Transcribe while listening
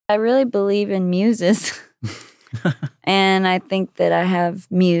I really believe in muses. And I think that I have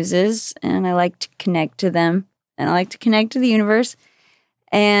muses, and I like to connect to them, and I like to connect to the universe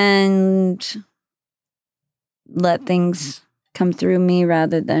and let things come through me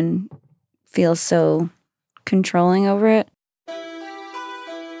rather than feel so controlling over it.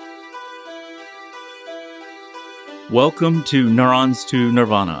 Welcome to Neurons to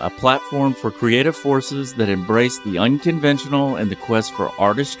Nirvana, a platform for creative forces that embrace the unconventional and the quest for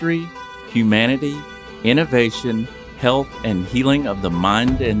artistry, humanity, innovation, health, and healing of the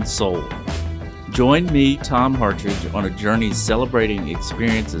mind and soul. Join me, Tom Hartridge, on a journey celebrating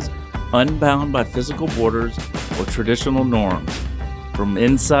experiences unbound by physical borders or traditional norms, from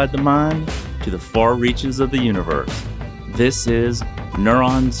inside the mind to the far reaches of the universe. This is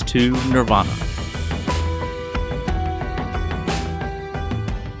Neurons to Nirvana.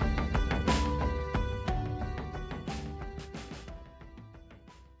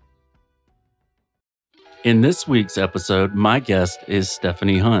 In this week's episode, my guest is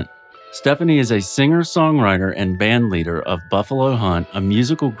Stephanie Hunt. Stephanie is a singer-songwriter and band leader of Buffalo Hunt, a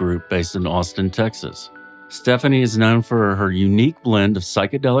musical group based in Austin, Texas. Stephanie is known for her unique blend of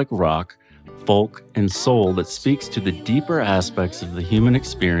psychedelic rock, folk, and soul that speaks to the deeper aspects of the human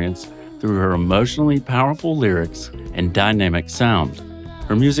experience through her emotionally powerful lyrics and dynamic sound.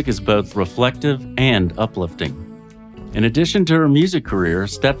 Her music is both reflective and uplifting. In addition to her music career,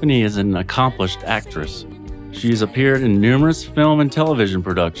 Stephanie is an accomplished actress. She has appeared in numerous film and television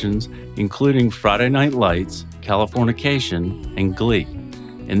productions, including Friday Night Lights, Californication, and Glee.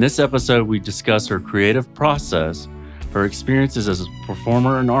 In this episode, we discuss her creative process, her experiences as a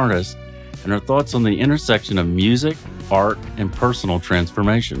performer and artist, and her thoughts on the intersection of music, art, and personal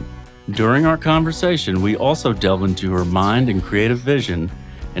transformation. During our conversation, we also delve into her mind and creative vision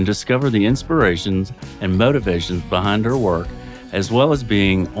and discover the inspirations and motivations behind her work, as well as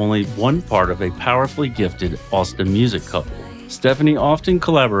being only one part of a powerfully gifted Austin music couple. Stephanie often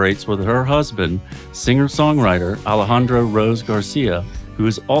collaborates with her husband, singer-songwriter Alejandro Rose Garcia, who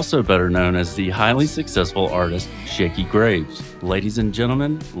is also better known as the highly successful artist Shakey Graves. Ladies and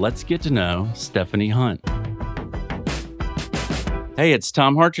gentlemen, let's get to know Stephanie Hunt. Hey, it's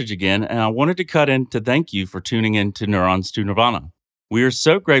Tom Hartridge again, and I wanted to cut in to thank you for tuning in to Neurons to Nirvana. We are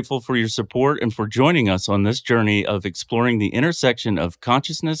so grateful for your support and for joining us on this journey of exploring the intersection of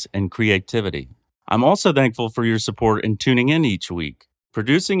consciousness and creativity. I'm also thankful for your support in tuning in each week.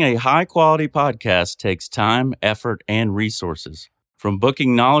 Producing a high-quality podcast takes time, effort, and resources. From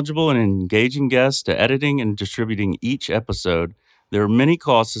booking knowledgeable and engaging guests to editing and distributing each episode, there are many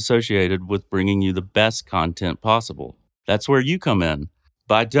costs associated with bringing you the best content possible. That's where you come in.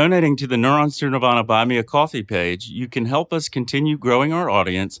 By donating to the Neurons to Nirvana Buy Me a Coffee page, you can help us continue growing our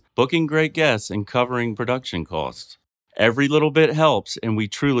audience, booking great guests, and covering production costs. Every little bit helps, and we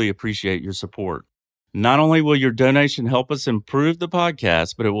truly appreciate your support. Not only will your donation help us improve the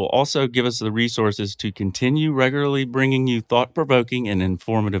podcast, but it will also give us the resources to continue regularly bringing you thought-provoking and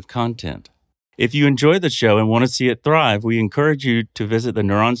informative content. If you enjoy the show and want to see it thrive, we encourage you to visit the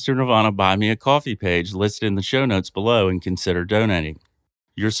Neurons to Nirvana Buy Me a Coffee page listed in the show notes below and consider donating.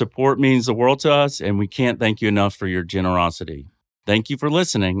 Your support means the world to us, and we can't thank you enough for your generosity. Thank you for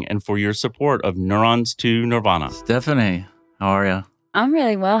listening and for your support of Neurons to Nirvana. Stephanie, how are you? I'm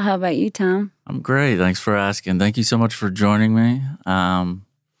really well. How about you, Tom? I'm great. Thanks for asking. Thank you so much for joining me. I'm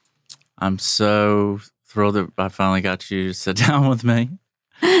so thrilled that I finally got you to sit down with me.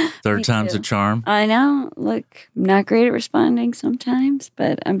 Third time's a charm. I know. Look, I'm not great at responding sometimes,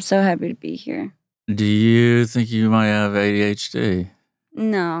 but I'm so happy to be here. Do you think you might have ADHD?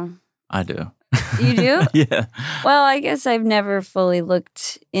 No. I do. You do? Yeah. Well, I guess I've never fully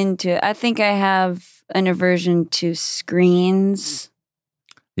looked into it. I think I have an aversion to screens.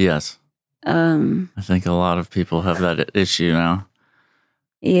 Yes. I think a lot of people have that issue now.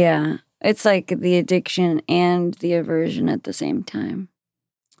 Yeah. It's like the addiction and the aversion at the same time.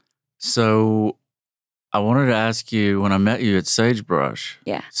 So I wanted to ask you, when I met you at Sagebrush,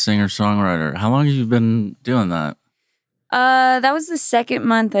 singer-songwriter, how long have you been doing that? That was the second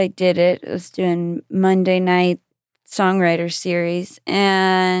month I did it. I was doing Monday night songwriter series.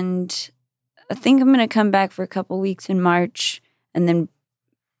 And I think I'm going to come back for a couple weeks in March and then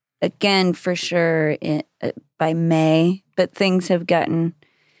again for sure by May. But things have gotten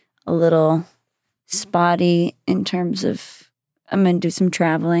a little spotty in terms of I'm going to do some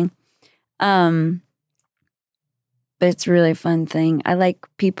traveling. But it's a really fun thing. I like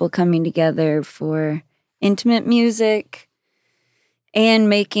people coming together for intimate music and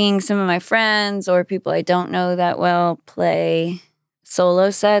making some of my friends or people I don't know that well play solo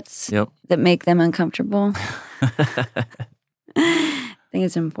sets that make them uncomfortable. think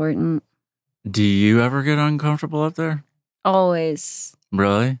it's important. Do you ever get uncomfortable up there? Always.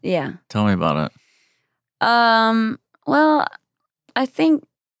 Really? Yeah. Tell me about it. Well, I think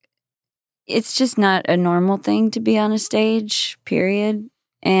it's just not a normal thing to be on a stage, period.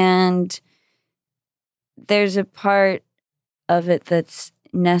 And there's a part of it that's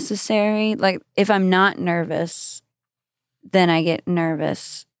necessary. Like, if I'm not nervous, then I get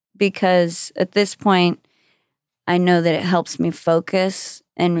nervous because at this point, I know that it helps me focus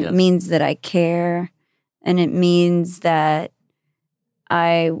and it means that I care and it means that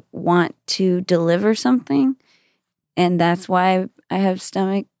I want to deliver something. And that's why I have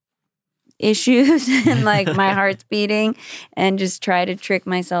stomach issues and like my heart's beating and just try to trick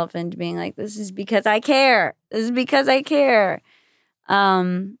myself into being like, this is because I care. This is because I care.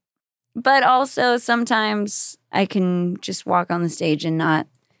 But also sometimes I can just walk on the stage and not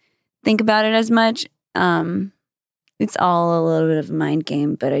think about it as much. It's all a little bit of a mind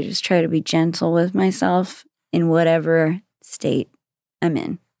game, but I just try to be gentle with myself in whatever state I'm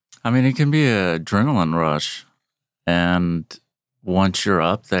in. I mean, it can be an adrenaline rush. And once you're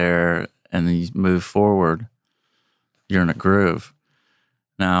up there and then you move forward, you're in a groove.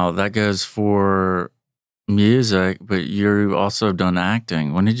 Now, that goes for music, but you also have done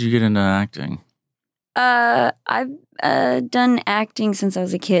acting. When did you get into acting? I've done acting since I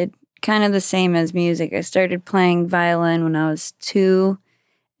was a kid, kind of the same as music. I started playing violin when I was 2,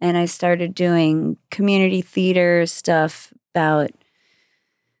 and I started doing community theater stuff about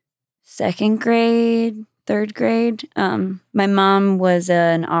 2nd grade, 3rd grade. My mom was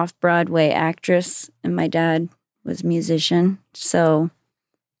an off-Broadway actress, and my dad was a musician, so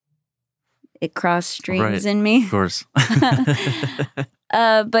it crossed streams in me. Of course.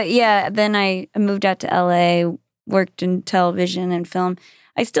 But yeah, then I moved out to LA, worked in television and film.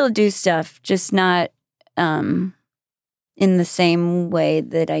 I still do stuff, just not in the same way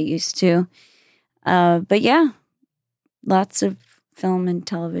that I used to. But yeah, lots of film and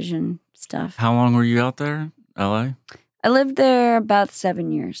television stuff. How long were you out there, LA? I lived there about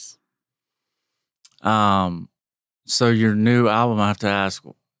 7 years. So your new album, I have to ask,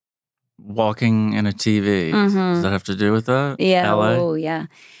 Walking in a TV, does that have to do with that? Yeah. LA? Oh, yeah.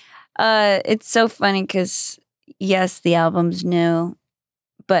 It's so funny because, yes, the album's new,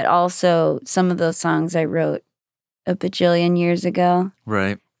 but also some of those songs I wrote a bajillion years ago.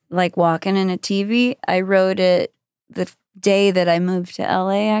 Right. Like Walking in a TV, I wrote it the day that I moved to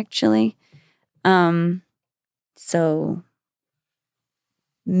LA, actually. So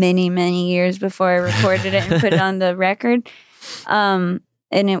many, many years before I recorded it and put it on the record.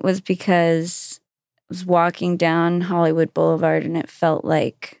 And it was because I was walking down Hollywood Boulevard and it felt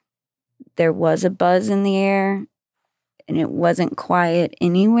like there was a buzz in the air and it wasn't quiet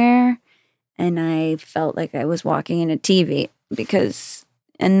anywhere. And I felt like I was walking in a TV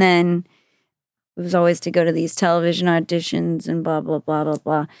and then it was always to go to these television auditions and blah, blah, blah, blah,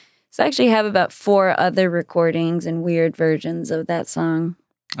 blah. So I actually have about 4 other recordings and weird versions of that song.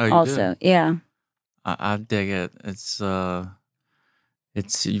 Oh, you also, did? Yeah. I dig it.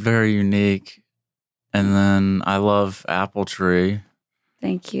 It's very unique. And then I love Apple Tree.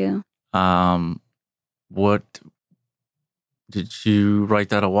 Thank you. What did you write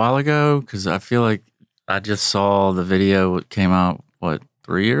that a while ago? Because I feel like I just saw the video. It came out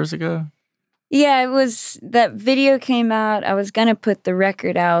 3 years ago. Yeah, it was that video came out. I was gonna put the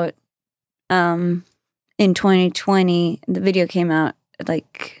record out in 2020. The video came out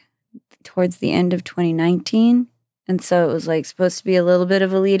like towards the end of 2019. And so it was like supposed to be a little bit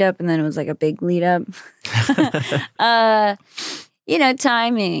of a lead up and then it was like a big lead up.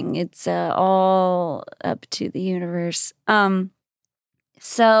 Timing. It's all up to the universe.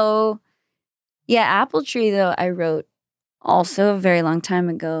 So yeah, Apple Tree though I wrote also a very long time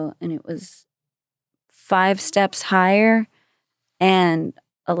ago and it was 5 steps higher and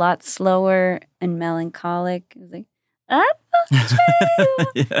a lot slower and melancholic. It was like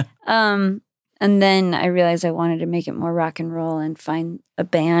Yeah. And then I realized I wanted to make it more rock and roll and find a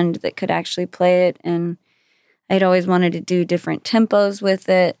band that could actually play it. And I'd always wanted to do different tempos with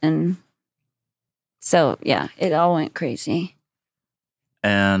it. And so, yeah, it all went crazy.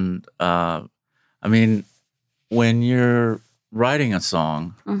 And, I mean, when you're writing a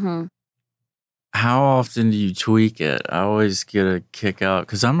song, how often do you tweak it? I always get a kick out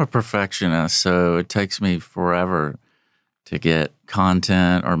because I'm a perfectionist, so it takes me forever to get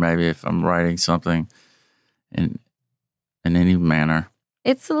content, or maybe if I'm writing something in any manner.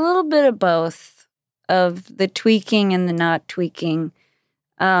 It's a little bit of both, of the tweaking and the not tweaking.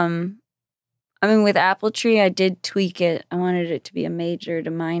 With Apple Tree, I did tweak it. I wanted it to be a major to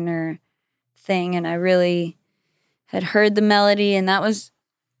minor thing, and I really had heard the melody, and that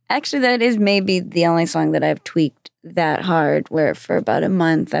is maybe the only song that I've tweaked that hard, where for about a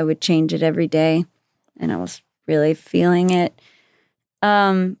month I would change it every day, and I was really feeling it.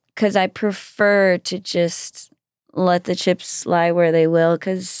 Because I prefer to just let the chips lie where they will,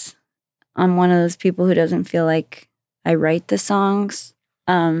 because I'm one of those people who doesn't feel like I write the songs.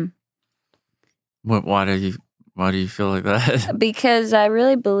 Why do you feel like that? Because I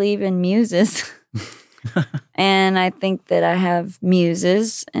really believe in muses. And I think that I have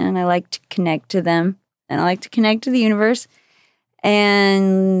muses, and I like to connect to them, and I like to connect to the universe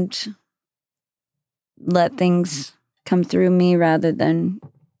and let things come through me rather than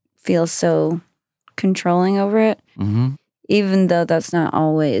feel so controlling over it. Mm-hmm. Even though that's not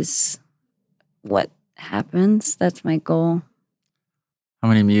always what happens. That's my goal. How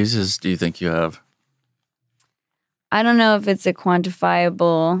many muses do you think you have? I don't know if it's a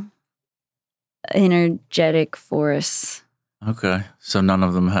quantifiable energetic force. Okay. So none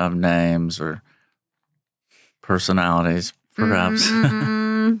of them have names or personalities, perhaps.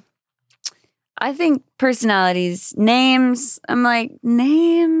 I think personalities, names, I'm like,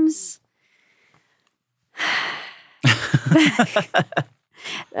 names?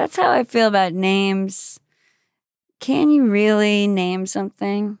 That's how I feel about names. Can you really name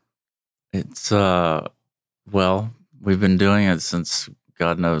something? It's, well, we've been doing it since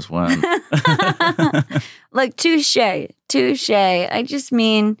God knows when. Like, touche. I just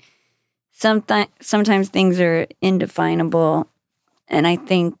mean sometimes things are indefinable, and I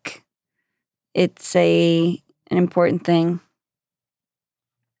think it's an important thing.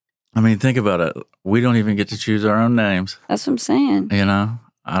 I mean, think about it. We don't even get to choose our own names. That's what I'm saying. You know,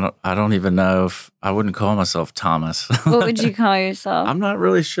 I don't even know if I wouldn't call myself Thomas. What would you call yourself? I'm not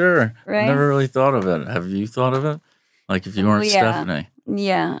really sure. Right? I've never really thought of it. Have you thought of it? Like if you weren't Stephanie.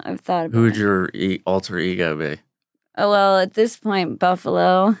 Yeah, I've thought about it. Who would your alter ego be? Oh, well, at this point,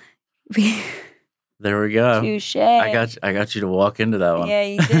 Buffalo. There we go. Touche. I got you to walk into that one. Yeah,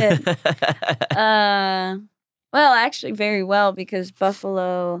 you did. Well, actually, very well, because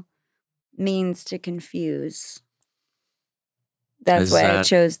Buffalo means to confuse. That's why I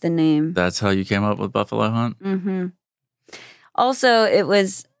chose the name. That's how you came up with Buffalo Hunt? Mm-hmm. Also, it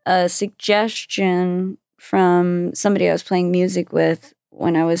was a suggestion from somebody I was playing music with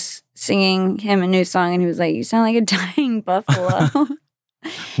when I was singing him a new song, and he was like, "You sound like a dying buffalo."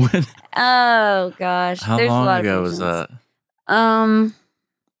 Oh gosh, how there's long a lot ago of was that? I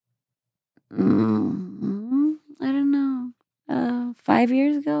don't know. 5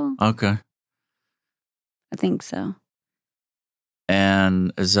 years ago. Okay. I think so.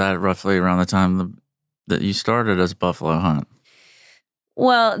 And is that roughly around the time that you started as Buffalo Hunt?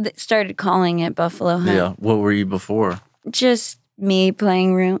 Well, started calling it Buffalo Hunt. Yeah. What were you before? Just me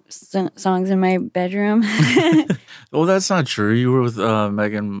playing songs in my bedroom. Well, that's not true. You were with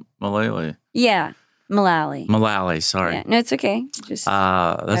Megan Mullally. Yeah, Mullally, sorry. Yeah, no, it's okay. Just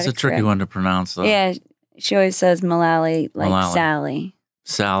that's a tricky one to pronounce, though. Yeah, she always says Mullally, like Mullally. Sally.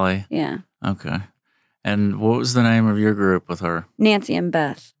 Sally. Yeah. Okay. And what was the name of your group with her? Nancy and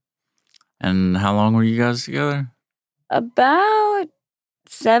Beth. And how long were you guys together? About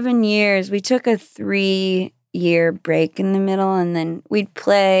 7 years. We took a 3-year break in the middle, and then we'd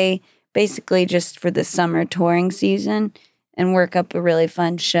play basically just for the summer touring season and work up a really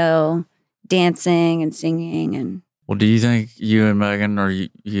fun show, dancing and singing. And well, do you think you and Megan, are you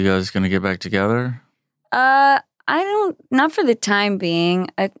guys going to get back together? Not for the time being.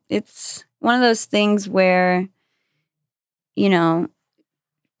 It's one of those things where, you know,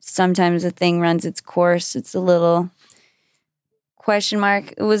 sometimes a thing runs its course. It's a little question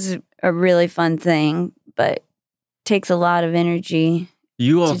mark. It was a really fun thing, but takes a lot of energy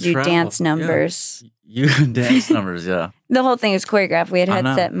to do dance numbers. Yeah. You dance numbers, yeah. The whole thing is choreographed. We had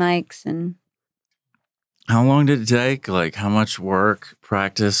headset mics. And how long did it take? Like, how much work,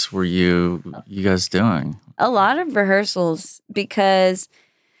 practice were you guys doing? A lot of rehearsals, because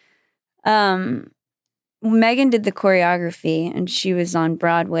Megan did the choreography, and she was on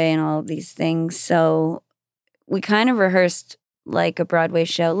Broadway and all of these things. So we kind of rehearsed like a Broadway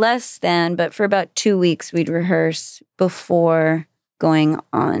show, less than, but for about 2 weeks we'd rehearse before going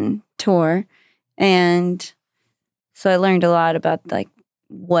on tour. And so I learned a lot about like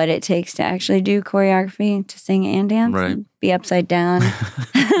what it takes to actually do choreography, to sing and dance, right. and be upside down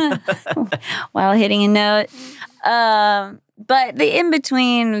while hitting a note. But the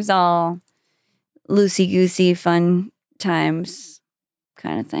in-between was all loosey-goosey, fun times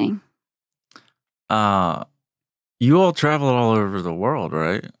kind of thing. You all traveled all over the world,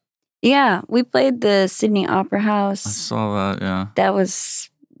 right? Yeah, we played the Sydney Opera House. I saw that, yeah. That was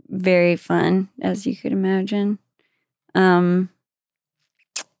very fun, as you could imagine. And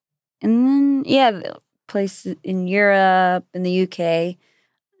then, places in Europe, in the UK.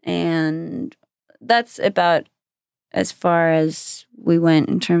 And that's about as far as we went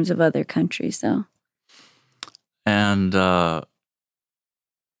in terms of other countries, though. And have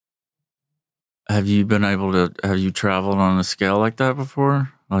you traveled on a scale like that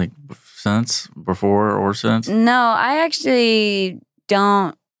before? Like before or since? No, I actually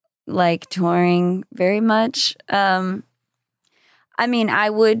don't like touring very much. I mean, I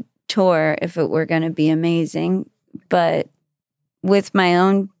would tour if it were going to be amazing, but with my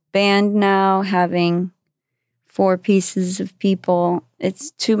own band now, having 4 pieces of people,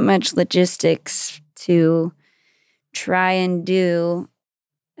 it's too much logistics to try and do.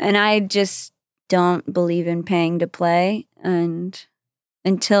 And I just don't believe in paying to play. And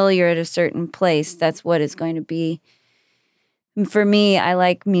until you're at a certain place, that's what it's going to be. And for me, I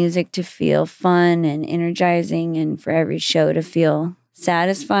like music to feel fun and energizing, and for every show to feel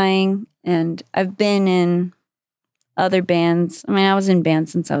satisfying. And I've been in other bands. I mean, I was in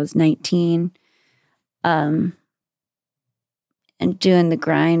bands since I was 19. And doing the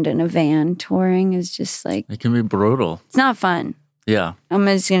grind in a van touring is just like... It can be brutal. It's not fun. Yeah. I'm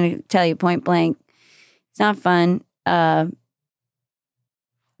just going to tell you point blank. It's not fun. But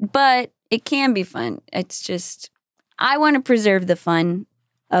it can be fun. It's just... I want to preserve the fun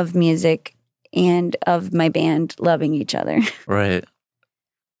of music and of my band loving each other. Right.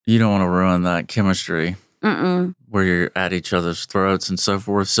 You don't want to ruin that chemistry where you're at each other's throats and so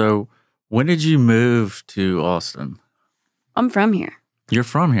forth. So when did you move to Austin? I'm from here. You're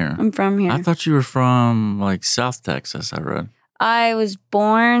from here? I'm from here. I thought you were from like South Texas, I read. I was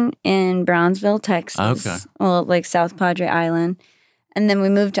born in Brownsville, Texas. Okay. Well, like South Padre Island. And then we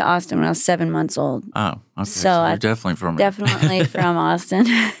moved to Austin when I was 7 months old. Oh, okay. So you're definitely from here. Definitely from Austin.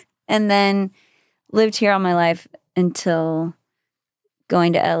 And then lived here all my life until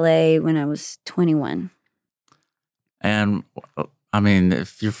going to LA when I was 21. And I mean,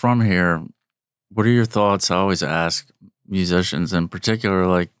 if you're from here, what are your thoughts? I always ask musicians in particular,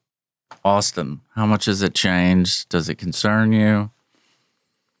 like Austin, how much has it changed? Does it concern you?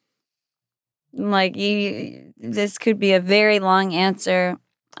 Like, this could be a very long answer.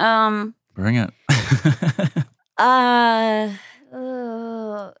 Bring it. I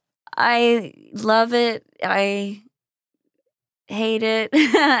love it. I hate it.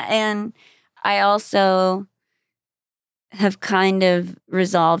 And I also have kind of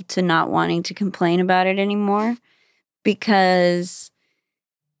resolved to not wanting to complain about it anymore because,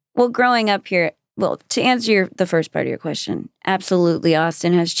 well, growing up here, well, to answer the first part of your question, absolutely,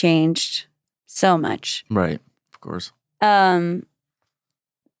 Austin has changed so much. Right, of course. You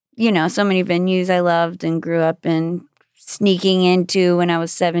know, so many venues I loved and grew up in, sneaking into when I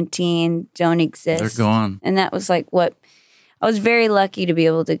was 17, don't exist. They're gone. And that was like what I was very lucky to be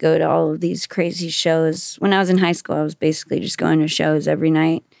able to go to all of these crazy shows. When I was in high school, I was basically just going to shows every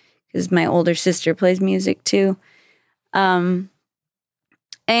night because my older sister plays music too. And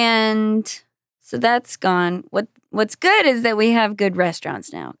so that's gone. What's good is that we have good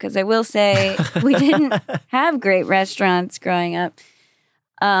restaurants now, because I will say we didn't have great restaurants growing up.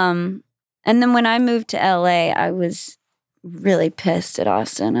 And then when I moved to LA, I was really pissed at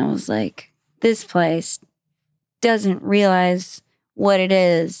Austin. I was like, this place doesn't realize what it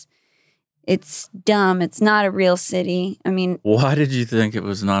is. It's dumb. It's not a real city. I mean... Why did you think it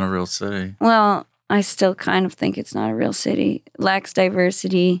was not a real city? Well, I still kind of think it's not a real city. Lacks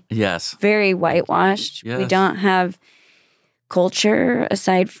diversity. Yes. Very whitewashed. Yes. We don't have culture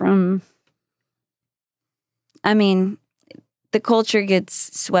aside from... I mean, the culture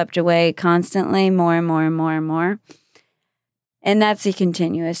gets swept away constantly, more and more and more and more. And that's a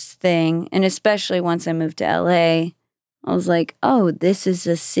continuous thing. And especially once I moved to LA, I was like, oh, this is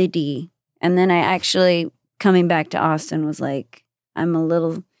a city. And then I actually, coming back to Austin, was like, I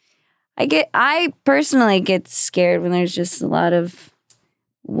personally get scared when there's just a lot of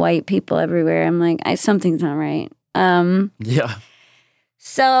white people everywhere. I'm like, something's not right. Yeah.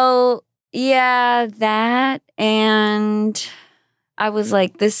 So, yeah, that. And I was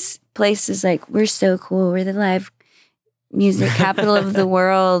like, this place is like, we're so cool. We're the live music capital of the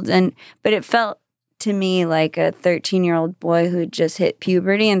world. But it felt to me like a 13-year-old boy who just hit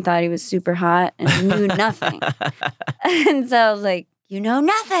puberty and thought he was super hot and knew nothing. And so I was like, you know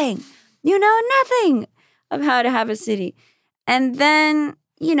nothing of how to have a city. And then,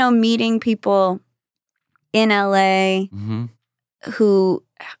 you know, meeting people in LA who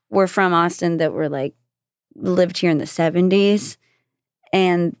were from Austin that were like, lived here in the 70s.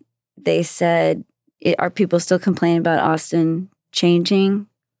 And they said, are people still complaining about Austin changing?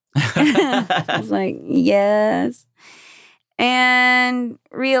 I was like, yes. and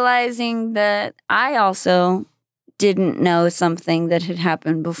realizing that I also didn't know something that had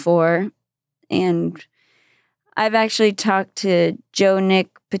happened before. And I've actually talked to Joe Nick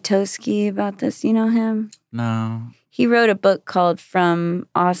Potosky about this. You know him? No. He wrote a book called From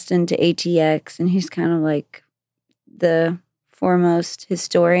Austin to ATX, and he's kind of like the foremost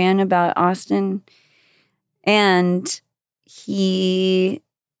historian about Austin. And he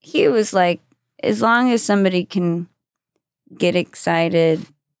was like, as long as somebody can get excited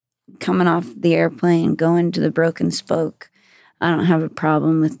coming off the airplane, going to the Broken Spoke, I don't have a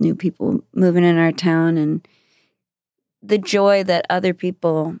problem with new people moving in our town. And the joy that other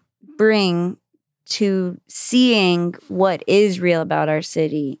people bring to seeing what is real about our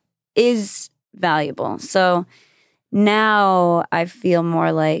city is valuable. So now I feel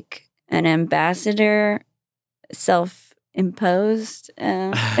more like an ambassador, self-imposed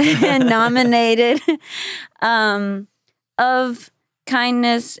and nominated of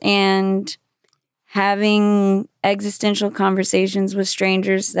kindness and having existential conversations with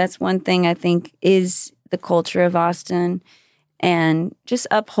strangers. That's one thing I think is the culture of Austin, and just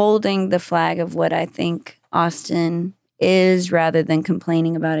upholding the flag of what I think Austin is rather than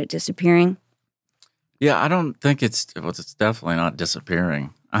complaining about it disappearing. Yeah, I don't think it's definitely not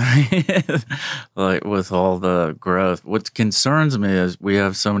disappearing. I mean, like with all the growth, what concerns me is we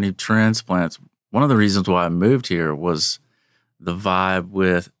have so many transplants. One of the reasons why I moved here was the vibe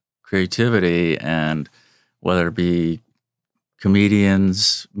with creativity, and whether it be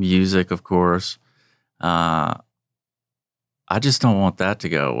comedians, music, of course. I just don't want that to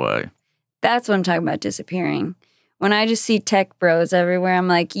go away. That's what I'm talking about disappearing. When I just see tech bros everywhere, I'm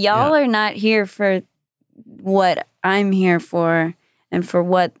like, y'all are not here for what I'm here for and for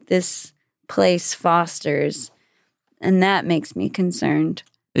what this place fosters. And that makes me concerned.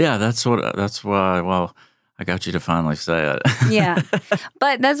 Yeah, that's why, well, I got you to finally say it. Yeah.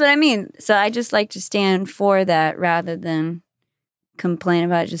 But that's what I mean. So I just like to stand for that rather than complain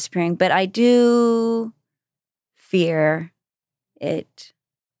about it disappearing. But I do fear it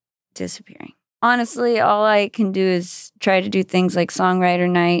disappearing. Honestly, all I can do is try to do things like songwriter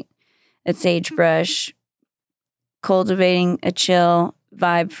night at Sagebrush, cultivating a chill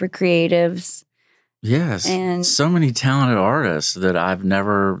vibe for creatives. Yes. And so many talented artists that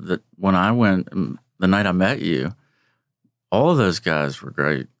when I went, the night I met you, all of those guys were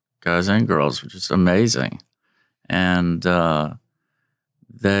great. Guys and girls were just amazing. And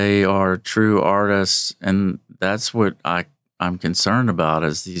they are true artists. And that's what I'm concerned about,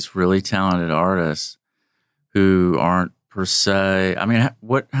 is these really talented artists who aren't per se. I mean,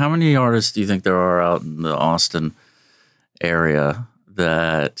 how many artists do you think there are out in the Austin area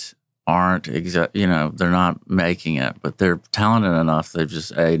that aren't they're not making it, but they're talented enough, they've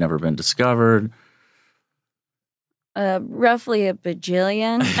just never been discovered? Roughly a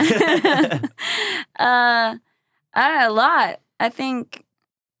bajillion. A lot. I think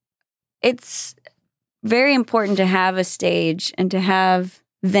it's very important to have a stage and to have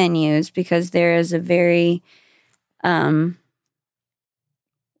venues, because there is a very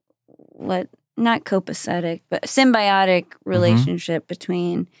not copacetic, but symbiotic relationship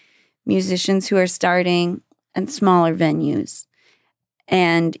between musicians who are starting and smaller venues.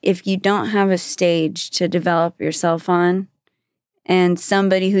 And if you don't have a stage to develop yourself on, and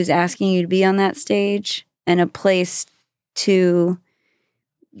somebody who's asking you to be on that stage, and a place to,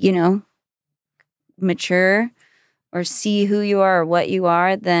 mature or see who you are or what you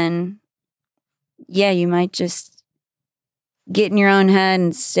are, then yeah, you might just get in your own head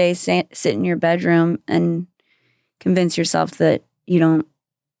and sit in your bedroom and convince yourself that you don't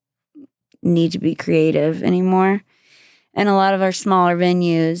need to be creative anymore. And a lot of our smaller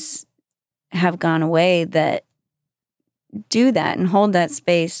venues have gone away that do that and hold that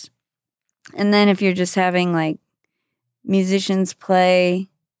space. And then if you're just having like musicians play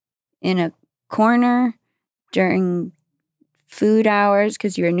in a corner during food hours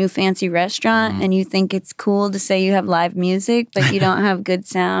because you're a new fancy restaurant and you think it's cool to say you have live music, but you don't have good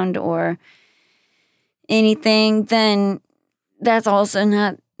sound or anything, then that's also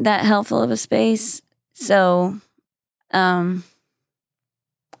not that helpful of a space. So, to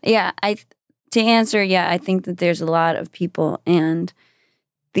answer, I think that there's a lot of people, and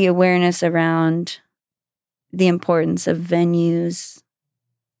the awareness around the importance of venues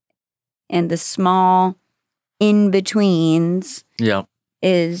and the small in-betweens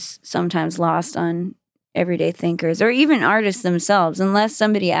is sometimes lost on everyday thinkers or even artists themselves. Unless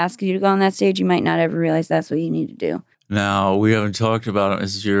somebody asks you to go on that stage, you might not ever realize that's what you need to do. Now, we haven't talked about it.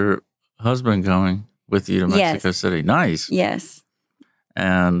 Is your husband going with you to Mexico City? Nice. Yes.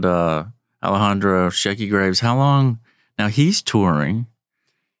 And Alejandro Shaky Graves, how long Now he's touring.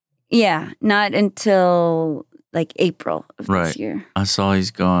 Yeah, not until like April of Right. this year. I saw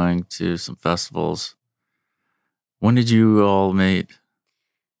he's going to some festivals. When did you all meet?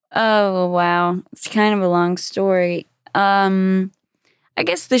 Oh, wow. It's kind of a long story. I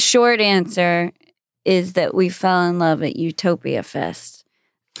guess the short answer is that we fell in love at Utopia Fest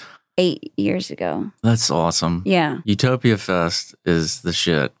 8 years ago. That's awesome. Yeah. Utopia Fest is the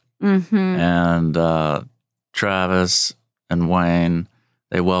shit. Mm-hmm. And Travis and Wayne,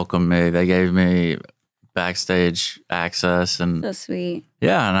 they welcomed me. They gave me backstage access. And So sweet.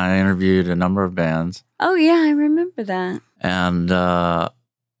 yeah, and I interviewed a number of bands. Oh, yeah, I remember that. And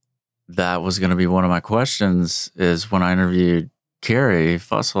that was going to be one of my questions is when I interviewed Carrie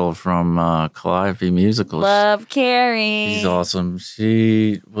Fussell from Calliope Musicals. Love Carrie. She's awesome.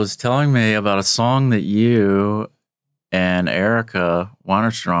 She was telling me about a song that you and Erica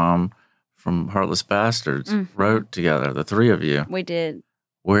Weinerstrom from Heartless Bastards wrote together, the three of you. We did.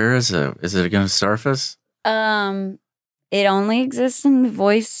 Where is it? Is it going to surface? It only exists in the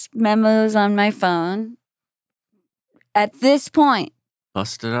voice memos on my phone. At this point.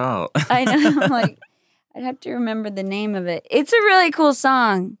 Bust it out. I know. Like, I'd have to remember the name of it. It's a really cool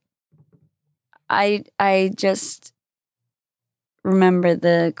song. I just remember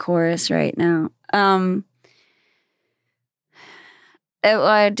the chorus right now. I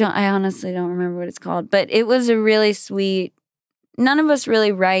honestly don't remember what it's called, but it was a really sweet. None of us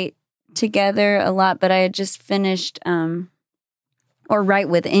really write together a lot, but I had just finished or write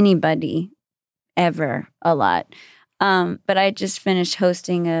with anybody ever a lot. But I just finished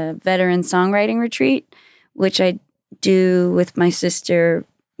hosting a veteran songwriting retreat, which I do with my sister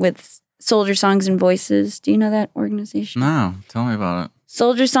with Soldier Songs and Voices. Do you know that organization? No, tell me about it.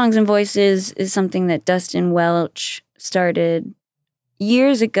 Soldier Songs and Voices is something that Dustin Welch started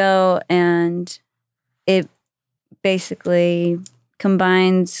years ago, and it basically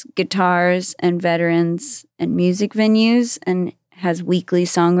combines guitars and veterans and music venues and has weekly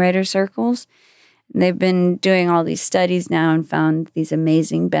songwriter circles. They've been doing all these studies now and found these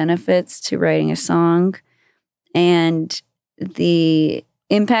amazing benefits to writing a song and the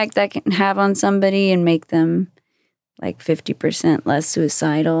impact that can have on somebody and make them like 50% less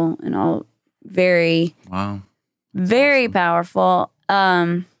suicidal and all very, wow, very awesome. Powerful.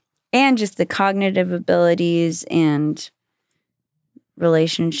 And just the cognitive abilities and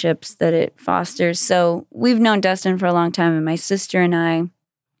relationships that it fosters. So we've known Dustin for a long time, and my sister and I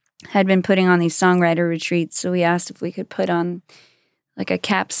had been putting on these songwriter retreats. So we asked if we could put on like a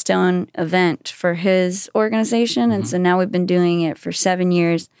capstone event for his organization. And so now we've been doing it for 7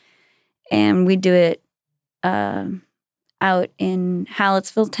 years, and we do it out in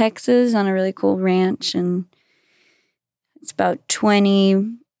Hallettsville, Texas on a really cool ranch. And it's about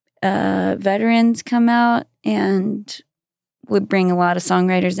 20 veterans come out, and we bring a lot of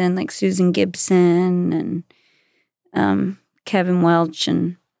songwriters in like Susan Gibson and Kevin Welch,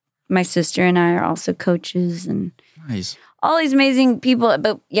 and my sister and I are also coaches and nice. All these amazing people.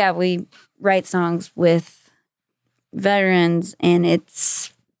 But yeah, we write songs with veterans, and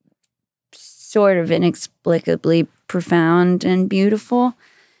it's sort of inexplicably profound and beautiful.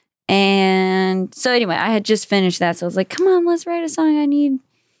 And so anyway, I had just finished that. So I was like, come on, let's write a song. I need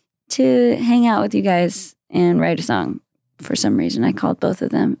to hang out with you guys and write a song. For some reason, I called both of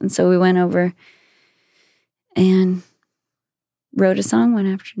them. And so we went over and wrote a song one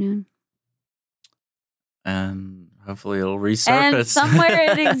afternoon. And hopefully it'll resurface. And somewhere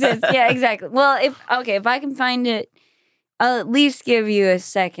it exists. Yeah, exactly. Well, if I can find it, I'll at least give you a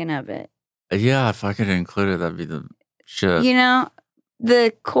second of it. Yeah, if I could include it, that'd be the shit. You know,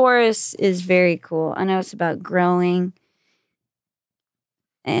 the chorus is very cool. I know it's about growing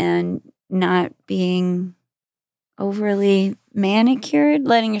and not being overly manicured,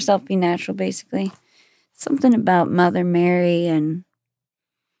 letting yourself be natural, basically. Something about Mother Mary and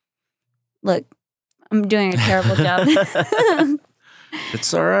look, I'm doing a terrible job.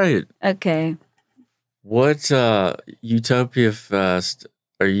 It's all right. Okay. What Utopia Fest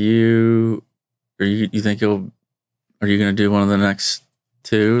you think are you going to do one of the next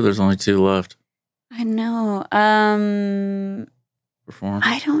two? There's only two left. I know. Perform.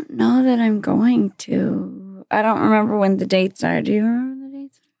 I don't know that I'm going to. I don't remember when the dates are. Do you remember the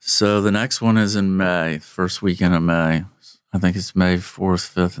dates? So the next one is in May, first weekend of May. I think it's May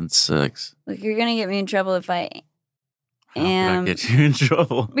 4th, 5th, and 6th. Look, you're going to get me in trouble if I How could I get you in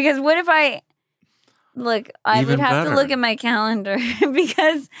trouble? Because what if I... Look, I Even would have better. to look at my calendar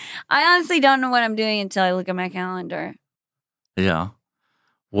because I honestly don't know what I'm doing until I look at my calendar. Yeah.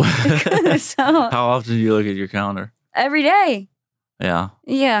 So How often do you look at your calendar? every day. Yeah.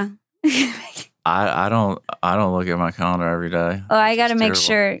 Yeah. I don't look at my calendar every day. Oh, I which got is to make terrible.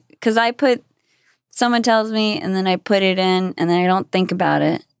 sure because someone tells me and then I put it in and then I don't think about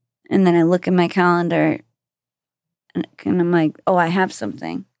it. And then I look at my calendar and I'm like, oh, I have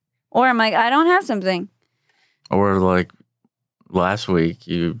something. Or I'm like, I don't have something. Or like last week,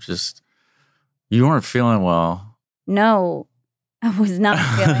 you weren't feeling well. No, I was not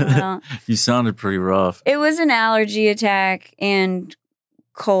feeling well. You sounded pretty rough. It was an allergy attack and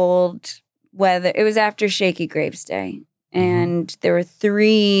cold weather. It was after Shaky Grapes Day. And there were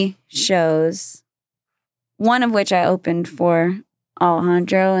 3 shows, one of which I opened for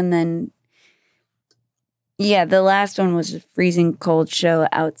Alejandro. And then, yeah, the last one was a freezing cold show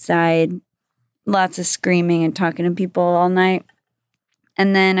outside. Lots of screaming and talking to people all night.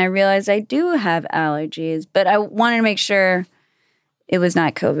 And then I realized I do have allergies, but I wanted to make sure it was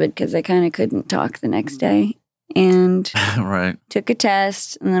not COVID because I kind of couldn't talk the next day. And Right. took a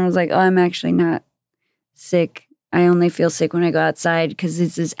test and then I was like, oh, I'm actually not sick. I only feel sick when I go outside because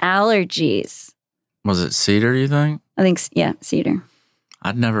this is allergies. Was it cedar, you think? I think, yeah, cedar.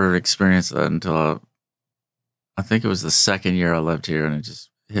 I'd never experienced that until I think it was the second year I lived here, and it just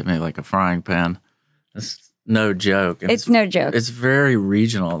hit me like a frying pan. It's no joke. And It's no joke. It's very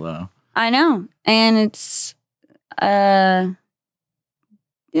regional, though. I know. And it's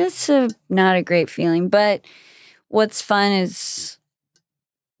not a great feeling. But what's fun is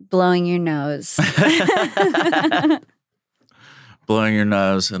blowing your nose. Blowing your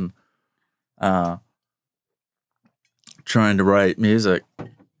nose and trying to write music.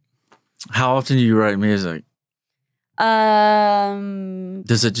 How often do you write music?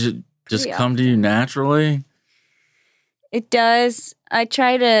 Does it just come to you naturally? It does. I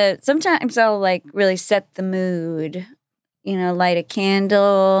try to, sometimes I'll like really set the mood, light a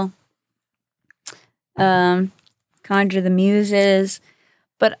candle, conjure the muses,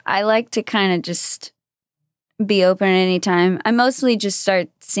 but I like to kind of just be open at any time. I mostly just start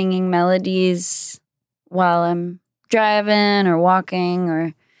singing melodies while I'm driving or walking,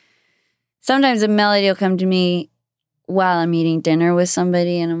 or sometimes a melody will come to me while I'm eating dinner with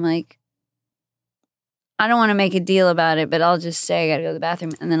somebody and I'm like, I don't want to make a deal about it, but I'll just say I got to go to the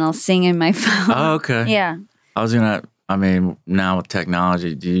bathroom and then I'll sing in my phone. Oh, okay. Yeah. Now with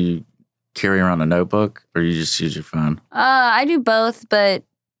technology, do you carry around a notebook or you just use your phone? I do both, but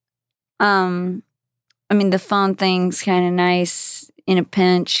the phone thing's kind of nice in a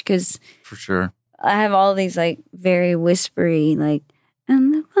pinch because For sure. I have all these like very whispery, like,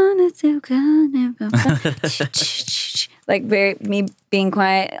 and the one that's so like very me being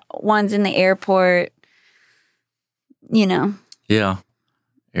quiet. One's in the airport, Yeah.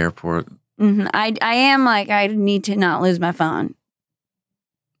 Airport. Mm-hmm. I am like, I need to not lose my phone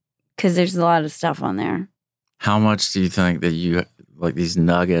because there's a lot of stuff on there. How much do you think that you like these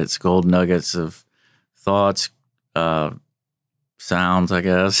nuggets, gold nuggets of thoughts, sounds, I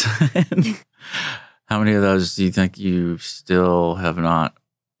guess? How many of those do you think you still have not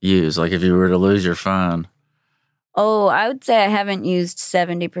used? Like if you were to lose your phone? Oh, I would say I haven't used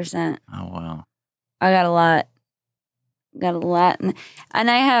 70%. Oh, wow. I got a lot. And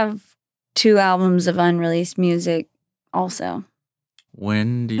I have 2 albums of unreleased music also.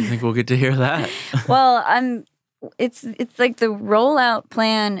 When do you think we'll get to hear that? Well, it's like the rollout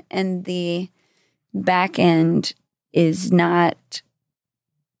plan and the back end is not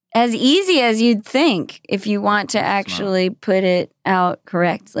as easy as you'd think if you want to actually put it out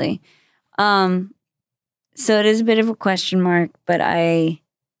correctly. So it is a bit of a question mark, but I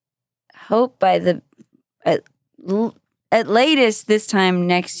hope by at latest this time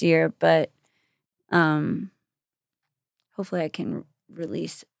next year, but hopefully I can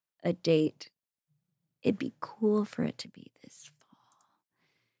release a date. It'd be cool for it to be this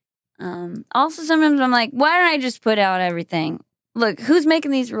fall. Also, sometimes I'm like, why don't I just put out everything? Look, who's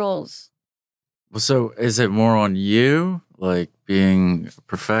making these rules? Well, so is it more on you, like being a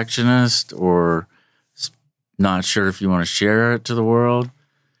perfectionist, or not sure if you want to share it to the world?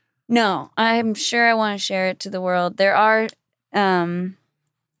 No, I'm sure I want to share it to the world. There are some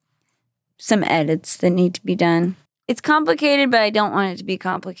edits that need to be done. It's complicated, but I don't want it to be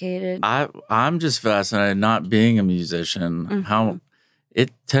complicated. I'm just fascinated, not being a musician, how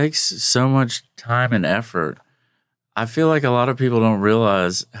it takes so much time and effort. I feel like a lot of people don't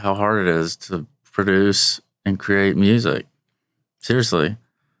realize how hard it is to produce and create music. Seriously.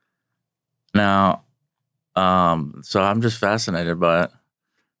 Now, so I'm just fascinated by it.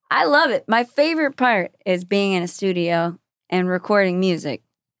 I love it. My favorite part is being in a studio and recording music.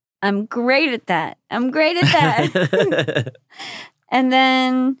 I'm great at that. And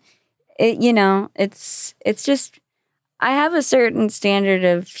then, it's just, I have a certain standard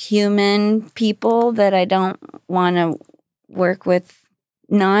of human people that I don't want to work with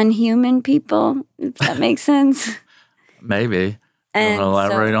non-human people, if that makes sense. Maybe. You And want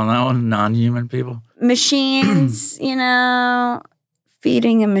to elaborate on that one? Non-human people? Machines,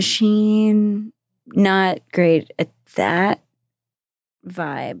 feeding a machine, not great at that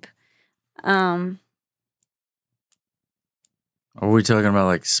vibe. Are we talking about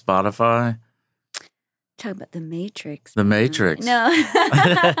like Spotify? Talk about the Matrix. The man. Matrix. No.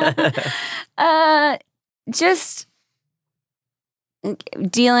 Just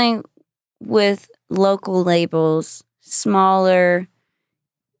dealing with local labels, smaller,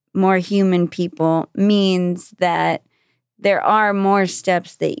 more human people means that there are more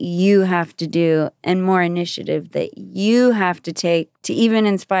steps that you have to do and more initiative that you have to take to even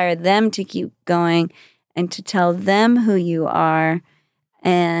inspire them to keep going and to tell them who you are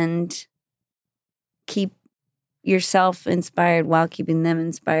and keep yourself inspired while keeping them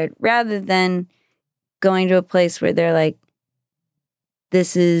inspired, rather than going to a place where they're like,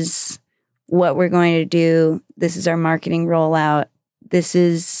 this is what we're going to do. This is our marketing rollout. This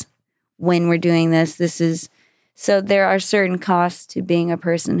is when we're doing this. So there are certain costs to being a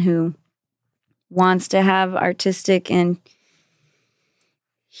person who wants to have artistic and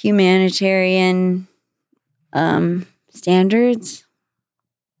humanitarian standards.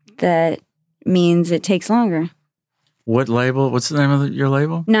 That means it takes longer. What label? What's the name of your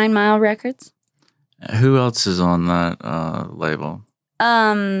label? 9 Mile Records. Who else is on that label?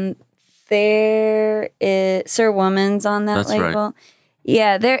 There is Sir Woman's on that That's label. right.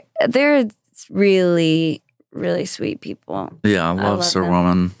 Yeah, they're really, really sweet people. Yeah, I love Sir them.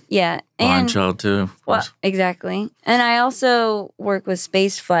 Woman. Yeah, Blind and Child too. Of well, course. exactly. And I also work with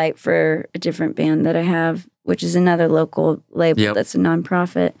Space Flight for a different band that I have, which is another local label Yep. that's a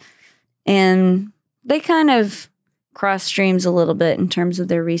nonprofit, and they kind of cross streams a little bit in terms of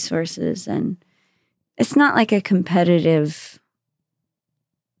their resources, and it's not like a competitive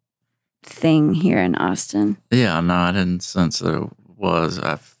thing here in Austin. Yeah, no, I didn't sense that it was.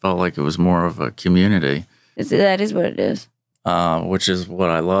 I felt like it was more of a community, That is what it is. which is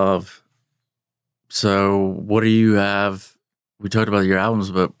what I love. So, what do you have? We talked about your albums,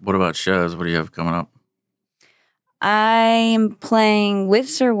 but what about shows? What do you have coming up? I'm playing with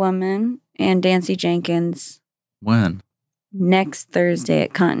Sir Woman and Dancy Jenkins When? next Thursday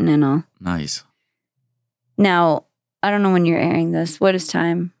at Continental. Nice. Now, I don't know when you're airing this. What is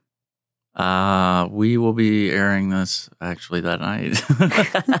time? We will be airing this actually that night.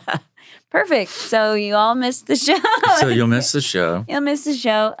 Perfect. So you all missed the show. So you'll miss the show. You'll miss the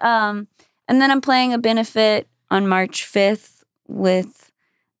show. And then I'm playing a benefit on March 5th with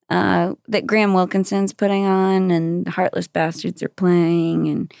that Graham Wilkinson's putting on, and the Heartless Bastards are playing,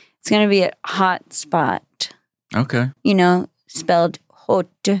 and it's going to be at Hot Spot. Okay. Spelled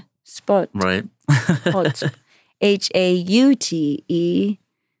hot spot. Right. Hot. Haute.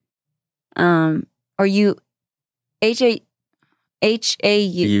 Or you H-A-U-E-T.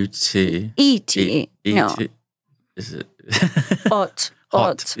 U-T. No. Is it? Hot.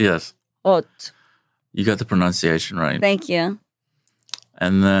 Hot. Yes. Hot. You got the pronunciation right. Thank you.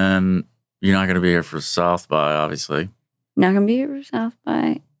 And then you're not going to be here for South by, obviously. Not going to be here for South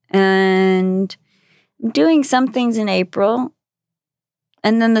by. And I'm doing some things in April.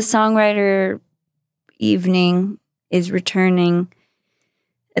 And then the songwriter evening is returning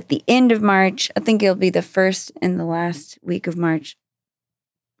at the end of March. I think it'll be the first and the last week of March.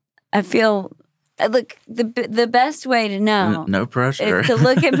 I feel, look, the best way to know No pressure. is to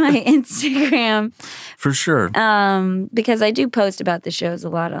look at my Instagram. For sure. Because I do post about the shows a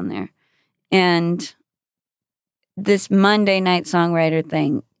lot on there. And this Monday night songwriter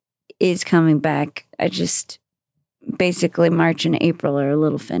thing is coming back. I just, basically March and April are a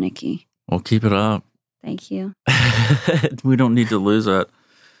little finicky. Well, keep it up. Thank you. We don't need to lose that.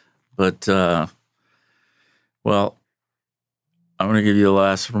 But, well, I'm going to give you the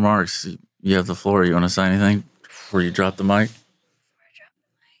last remarks. You have the floor. You want to say anything before you drop the mic?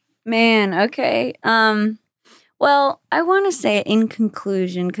 Man, okay. Well, I want to say in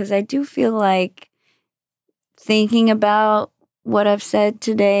conclusion, because I do feel like thinking about what I've said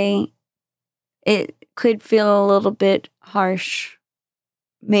today, it could feel a little bit harsh,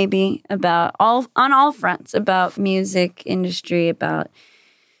 maybe, on all fronts, about music industry, about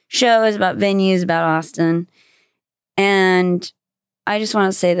shows, about venues, about Austin. And I just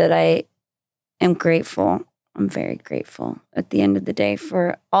want to say that I am grateful. I'm very grateful at the end of the day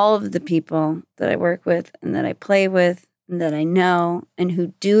for all of the people that I work with and that I play with and that I know and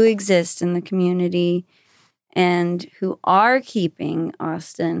who do exist in the community and who are keeping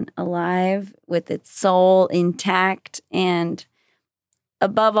Austin alive with its soul intact. And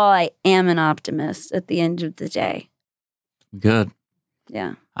above all, I am an optimist at the end of the day. Good.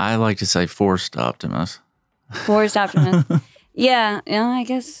 Yeah. I like to say forced optimist. Forced optimist. Yeah, I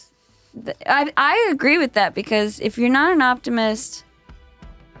guess I agree with that, because if you're not an optimist,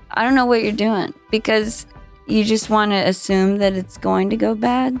 I don't know what you're doing, because you just want to assume that it's going to go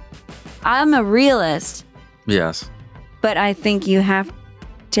bad. I'm a realist. Yes. But I think you have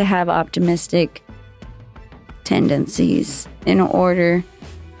to have optimistic tendencies in order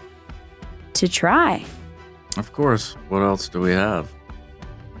to try. Of course. What else do we have?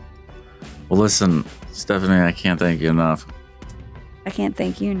 Well, listen, Stephanie, I can't thank you enough. I can't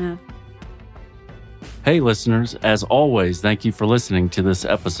thank you enough. Hey, listeners, as always, thank you for listening to this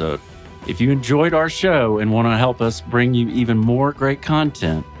episode. If you enjoyed our show and want to help us bring you even more great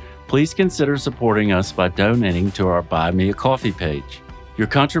content, please consider supporting us by donating to our Buy Me a Coffee page. Your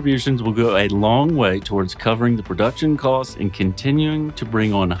contributions will go a long way towards covering the production costs and continuing to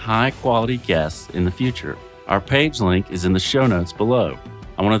bring on high-quality guests in the future. Our page link is in the show notes below.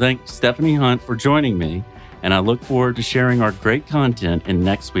 I want to thank Stephanie Hunt for joining me, and I look forward to sharing our great content in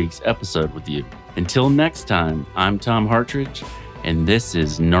next week's episode with you. Until next time, I'm Tom Hartridge, and this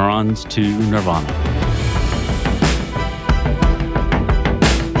is Neurons to Nirvana.